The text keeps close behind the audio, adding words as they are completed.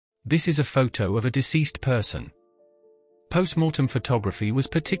This is a photo of a deceased person. Post-mortem photography was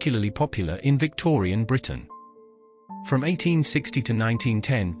particularly popular in Victorian Britain. From 1860 to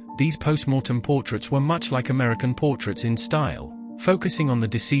 1910, these post-mortem portraits were much like American portraits in style, focusing on the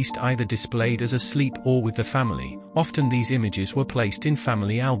deceased either displayed as asleep or with the family. Often these images were placed in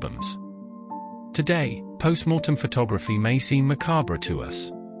family albums. Today, post-mortem photography may seem macabre to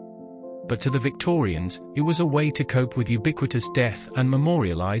us. But to the Victorians, it was a way to cope with ubiquitous death and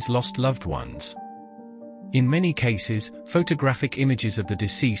memorialize lost loved ones. In many cases, photographic images of the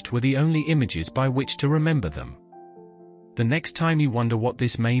deceased were the only images by which to remember them. The next time you wonder what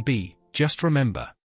this may be, just remember,